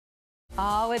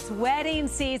Oh, it's wedding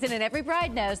season, and every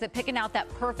bride knows that picking out that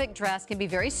perfect dress can be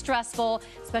very stressful,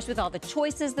 especially with all the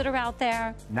choices that are out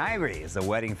there. Nayri is a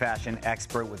wedding fashion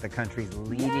expert with the country's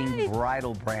leading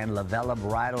bridal brand, Lovella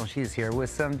Bridal. She's here with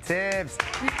some tips.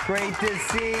 Great to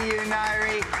see you,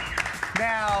 Nayri.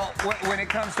 Now, when it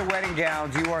comes to wedding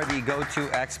gowns, you are the go-to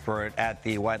expert at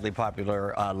the widely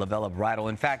popular Lovella Bridal.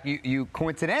 In fact, you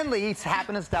coincidentally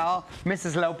happen to style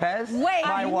Mrs. Lopez,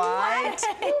 my wife.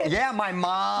 Yeah, my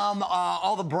mom,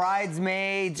 all the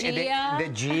bridesmaids,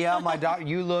 Gia, my daughter.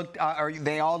 You looked,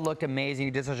 they all looked amazing.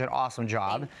 You did such an awesome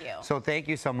job. Thank you. So thank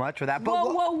you so much for that. But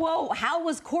Whoa. How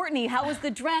was Courtney? How was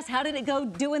the dress? How did it go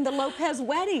doing the Lopez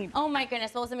wedding? Oh my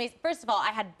goodness, well, it was amazing. First of all,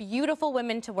 I had beautiful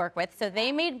women to work with, so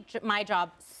they made my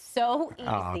job so easy.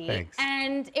 Oh, thanks.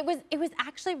 And it was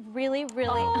actually really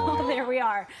there we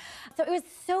are. So it was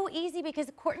so easy because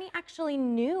Courtney actually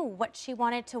knew what she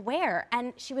wanted to wear,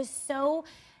 and she was so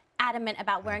adamant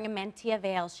about wearing a mantilla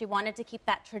veil. She wanted to keep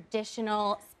that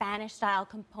traditional Spanish style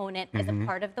component as a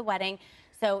part of the wedding.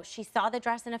 So she saw the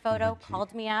dress in a photo,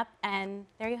 called me up, and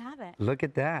there you have it. look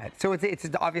at that. So it's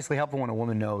obviously helpful when a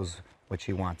woman knows what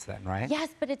she wants then, right? Yes,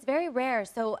 but it's very rare.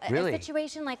 So Really? a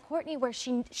situation like Courtney where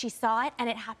she saw it and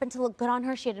it happened to look good on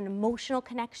her, she had an emotional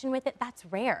connection with it, that's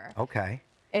rare. Okay.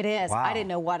 It is. Wow. I didn't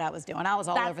know what I was doing. I was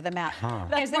all over the map.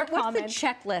 What's the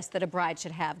checklist that a bride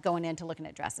should have going into looking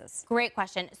at dresses? Great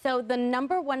question. So the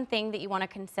number one thing that you want to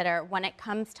consider when it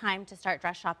comes time to start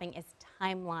dress shopping is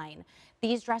timeline.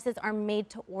 These dresses are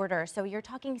made to order, so you're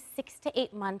talking 6 to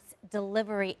 8 months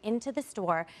delivery into the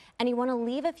store, and you want to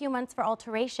leave a few months for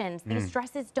alterations. These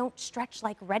dresses don't stretch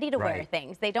like ready-to-wear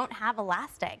things. They don't have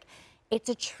elastic. It's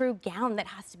a true gown that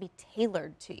has to be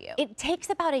tailored to you. It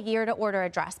takes about a year to order a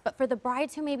dress, but for the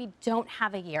brides who maybe don't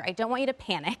have a year, I don't want you to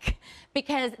panic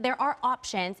because there are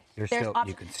options. You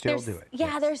can still do it.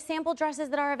 Yeah, there's sample dresses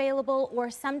that are available,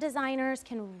 or some designers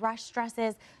can rush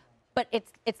dresses, but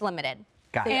it's limited.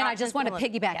 Got it. And I just want to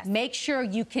piggyback. Yes. Make sure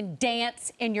you can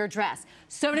dance in your dress.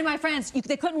 So many of my friends,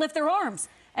 they couldn't lift their arms.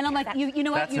 And I'm like, you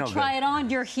know what? You try it on,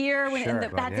 you're here.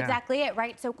 That's exactly it,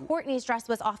 right? So Courtney's dress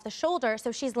was off the shoulder, so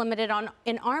she's limited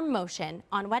in arm motion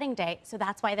on wedding day. So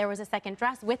that's why there was a second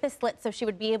dress with a slit, so she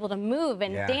would be able to move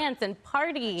and dance and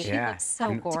party. She looks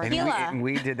so gorgeous. And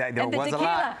we did that. There was a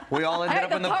lot. We all ended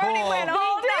up in the pool.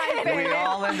 We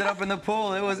all ended up in the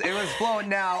pool. It was flowing.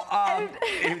 Now,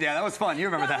 yeah, that was fun. You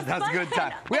remember that? That was a good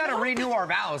time. We had to renew our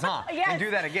vows, huh? Yes. And do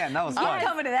that again. That was fun. I'm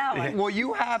coming to that one. Well,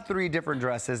 you have 3 different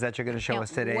dresses that you're going to show us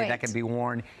today that can be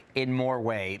worn in more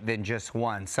way than just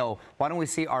one. So why don't we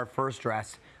see our first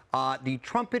dress, the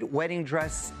trumpet wedding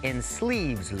dress in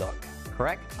sleeves look,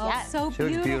 correct? Oh, yes. So she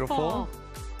looks beautiful.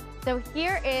 So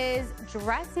here is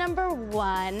dress number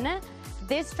 1.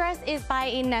 This dress is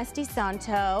by Inés de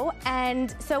Santo,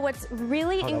 and so what's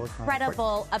really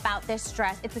incredible about this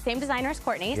dress, it's the same designer as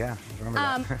Courtney's. Yeah, I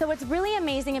remember that. So what's really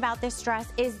amazing about this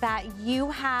dress is that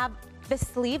you have the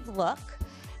sleeve look.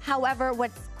 However,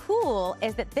 what's cool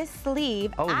is that this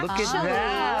sleeve actually comes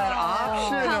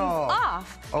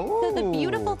off. So the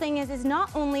beautiful thing is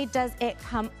not only does it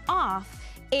come off,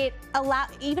 it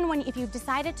if you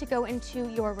decided to go into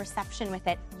your reception with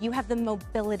it, you have the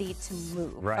mobility to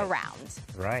move around.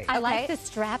 Right. I like the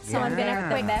straps. So I'm gonna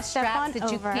quick straps that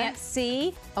you can't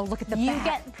see. Oh, look at the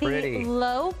back. You get the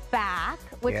low back,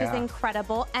 which is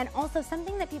incredible. And also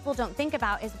something that people don't think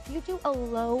about is if you do a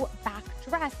low back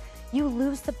dress, you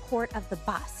lose support of the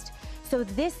bust. So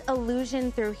this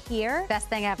illusion through here, best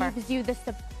thing ever, gives you the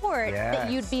support that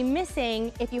you'd be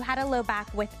missing if you had a low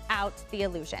back without the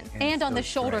illusion. And on the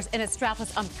shoulders, and it's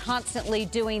strapless. I'm constantly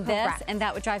doing this, and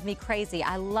that would drive me crazy.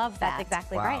 I love that. That's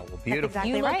exactly right. Well, beautiful.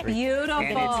 You look beautiful.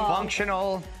 And it's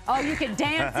functional. Oh, you can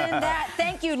dance in that.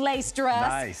 Thank you, lace dress.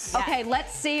 Nice. Okay,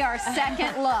 let's see our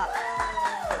second look.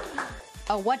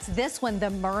 Oh, what's this one? The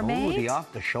mermaid? Ooh, the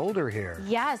off the shoulder here.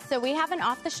 Yes, so we have an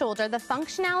off the shoulder. The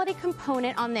functionality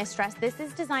component on this dress, this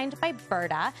is designed by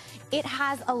Berta. It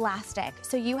has elastic,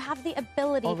 so you have the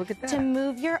ability to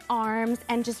move your arms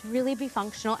and just really be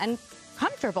functional and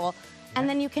comfortable. And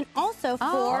then you can also,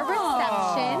 for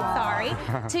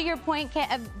reception, to your point, Kit,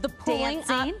 of the pulling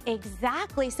up.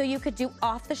 Exactly, so you could do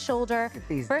off the shoulder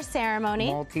for ceremony.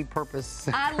 Multi-purpose.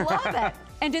 I love it.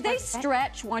 And do they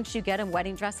stretch once you get them,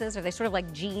 wedding dresses? Are they sort of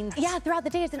like jeans? Yeah, throughout the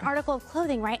day, it's an article of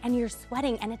clothing, right? And you're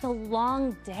sweating, and it's a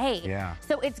long day. Yeah.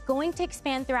 So it's going to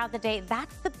expand throughout the day.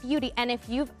 That's the beauty. And if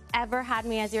you've ever had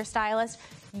me as your stylist,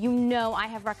 you know I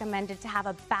have recommended to have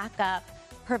a backup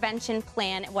prevention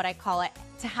plan, what I call it,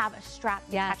 to have a strap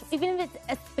detachable, even if it's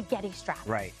a spaghetti strap.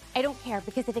 Right. I don't care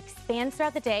because it expands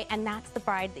throughout the day, and that's the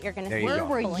bride that you're going to see. Where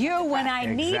were you when I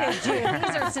needed you?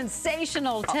 These are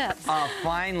sensational tips.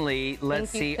 Finally, let's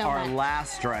see our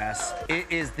last dress. It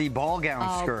is the ball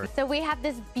gown skirt. So we have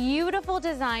this beautiful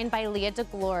design by Leah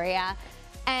DeGloria,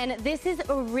 and this is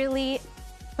a really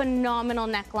phenomenal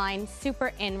neckline,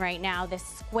 super in right now. This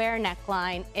square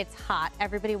neckline, it's hot.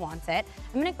 Everybody wants it.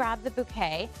 I'm going to grab the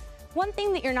bouquet. One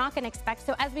thing that you're not going to expect,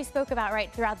 so as we spoke about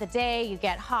right throughout the day, you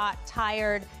get hot,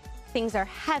 tired, things are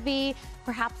heavy.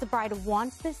 Perhaps the bride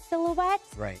wants this silhouette,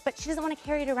 but she doesn't want to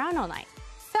carry it around all night.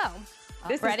 So,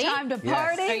 this ready? is time to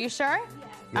party. Are you sure?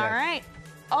 Yes. All right.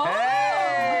 Oh!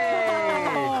 Hey!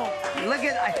 Look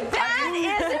at that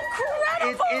is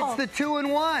incredible. It's the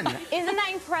 2-in-1. Isn't that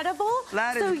incredible?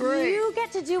 That is great. So you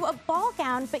get to do a ball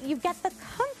gown, but you get the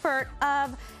comfort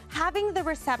of having the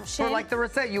reception. For like the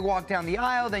reception, you walk down the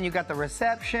aisle, then you got the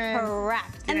reception.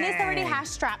 Correct. Dang. And this already has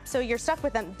straps, so you're stuck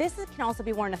with them. This can also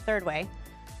be worn a third way.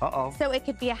 Uh-oh. So it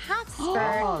could be a half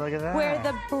skirt look at that. where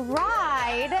the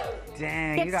bride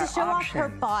gets to show off her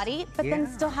body, but then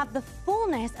still have the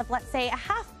fullness of, let's say, a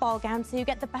half ball gown, so you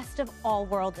get the best of all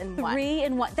worlds in one.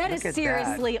 3-in-1. That is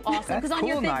seriously awesome. Because on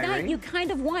your big night, you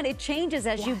kind of want, it changes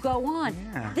as you go on.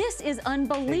 This is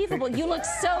unbelievable. You look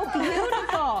so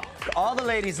beautiful. All the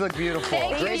ladies look beautiful.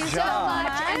 Thank Great you job. so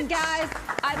much. And guys,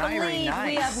 I believe Nayri,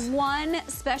 we have one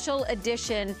special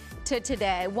edition to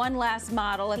today. One last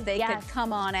model, if they could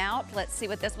come on out. Let's see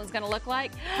what this one's going to look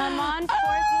like. Come on,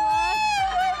 fourth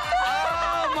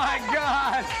Oh my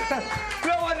God!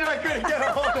 No wonder I couldn't get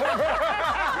a hold of her.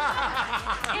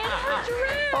 In her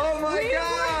dress. Oh my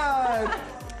God!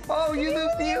 Oh, you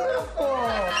look beautiful.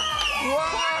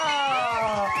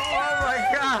 Wow! Oh my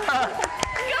God!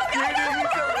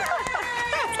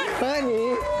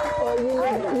 Honey, oh, you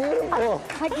look beautiful.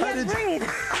 I can't breathe.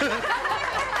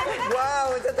 Wow,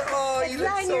 you look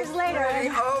 9 so years later. pretty.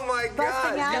 Oh my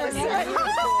God!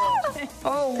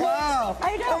 Oh wow!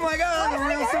 I know. Oh my God! That's a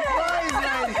real surprise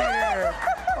right here.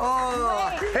 Oh,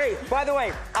 hey! By the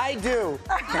way, I do.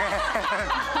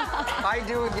 I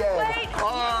do again.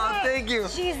 Oh, thank you.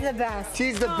 She's the best.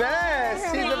 She's the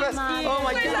best. She's the best. Oh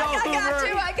my God!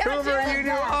 Hoover, you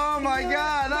do. Oh my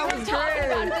God! That was talking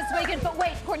about it great. this weekend. But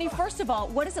wait, Courtney, first of all,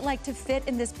 what is it like to fit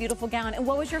in this beautiful gown? And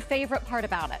what was your favorite part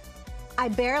about it? I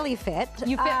barely fit.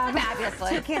 You fit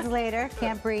fabulously. 2 kids later,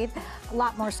 can't breathe. A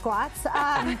lot more squats.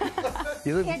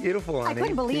 You look beautiful, honey. I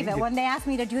couldn't believe it. When they asked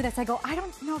me to do this, I go, I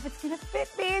don't know if it's going to fit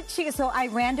me. So I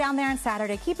ran down there on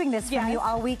Saturday, keeping this from you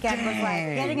all weekend. Was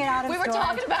like getting it out of We were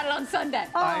talking about it on Sunday.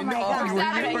 Oh my God.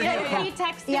 Saturday. He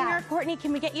texted her, Courtney,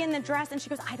 can we get you in the dress? And she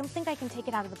goes, I don't think I can take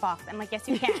it out of the box. I'm like, yes,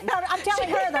 you can. No, I'm telling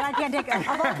her that I can't take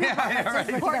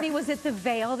it. Courtney, was it the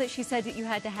veil that she said that you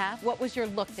had to have? What was your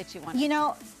look that you wanted? You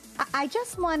know, I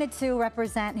just wanted to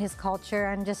represent his culture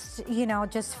and just,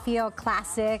 just feel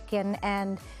classic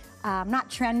and not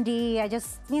trendy. I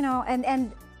just,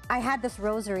 and I had this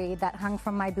rosary that hung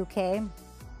from my bouquet,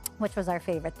 which was our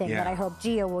favorite thing that I hope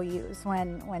Gia will use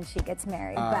when she gets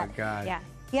married. Oh, God.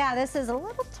 Yeah, this is a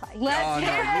little tight. Let's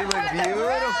hear you look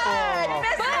beautiful.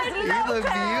 You look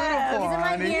beautiful, These are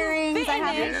my honey. earrings. I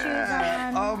have these shoes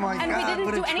on. Oh my God. And we didn't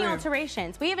what do a any trip.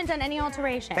 alterations. We haven't done any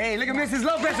alterations. Hey, look at Mrs.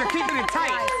 Lopez. They're keeping it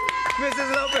tight.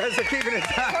 Mrs. Lopez are keeping it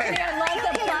tight. I love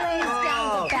the buttons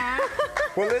down the back.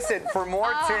 Well, listen, for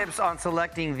more tips on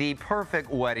selecting the perfect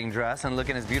wedding dress and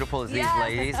looking as beautiful as these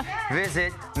ladies,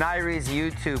 visit Nayri's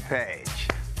YouTube page.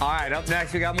 All right, up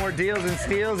next, we got more deals and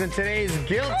steals in today's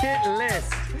Guilted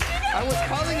List. I was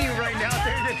calling you right now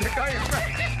to call your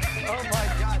friend. Oh, my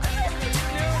God.